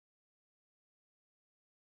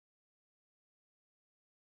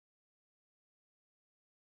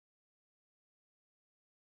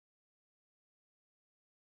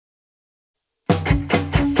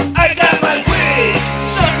I got my wig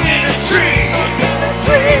stuck in a tree.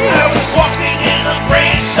 I was walking in a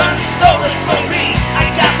branch, done stolen from me. I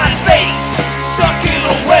got my face stuck in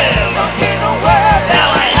a web. Now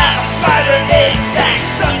I have a spider egg sac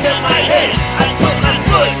stuck in my head. I put my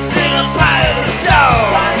foot in a pile of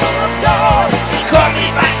dough. It caught me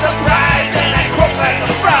by surprise and I croaked like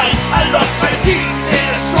a frog. I lost my teeth in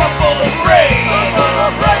a storm full of rain.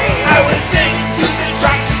 I was singing through the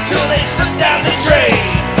drops until they slipped down the drain.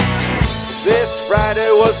 This Friday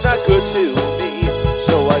was not good to me,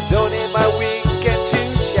 so I donate my weekend to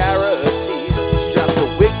charity. Strap the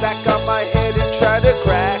wig back on my head and try to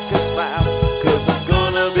crack a smile, 'cause I'm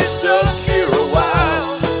gonna be stuck here a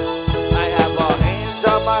while. I have my hands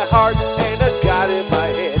on my heart and a God in my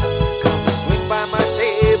head. Come swing by my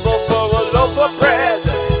table for a loaf of bread.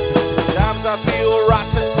 Sometimes I feel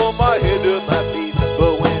rotten from my head to my feet,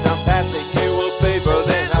 but when I'm passing you a favor,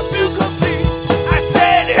 then I feel complete. I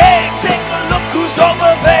said, hey, take a look who's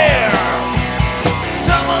over there.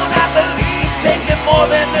 Someone I believe taking more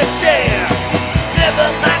than their share. Never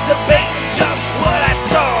mind debating just what I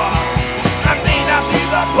saw. I may not be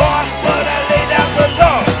the boss, but I lay down the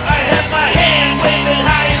law. I have my hand waving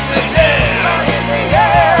high in the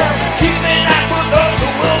air. Keeping out for those who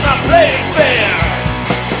will not play fair.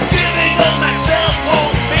 Giving of myself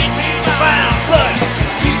won't make me smile, but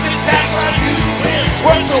keeping tabs on you is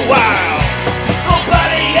worth a while.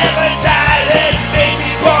 Nobody ever died and made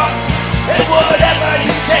me boss, and whatever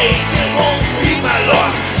you take, it won't be my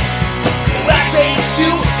loss. I faced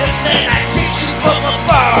you and then I chase you from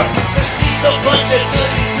afar. Just leave a bunch of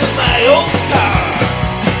goodies to my own car.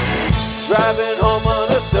 Driving home on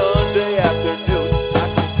a Sunday afternoon, I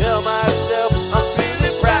can tell myself I'm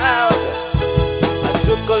feeling proud. I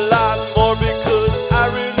took a lot more because I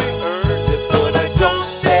really earned it, but I don't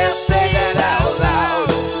dare say that out loud,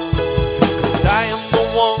 'cause I am the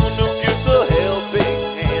one who gives a helping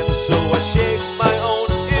hand. So I shake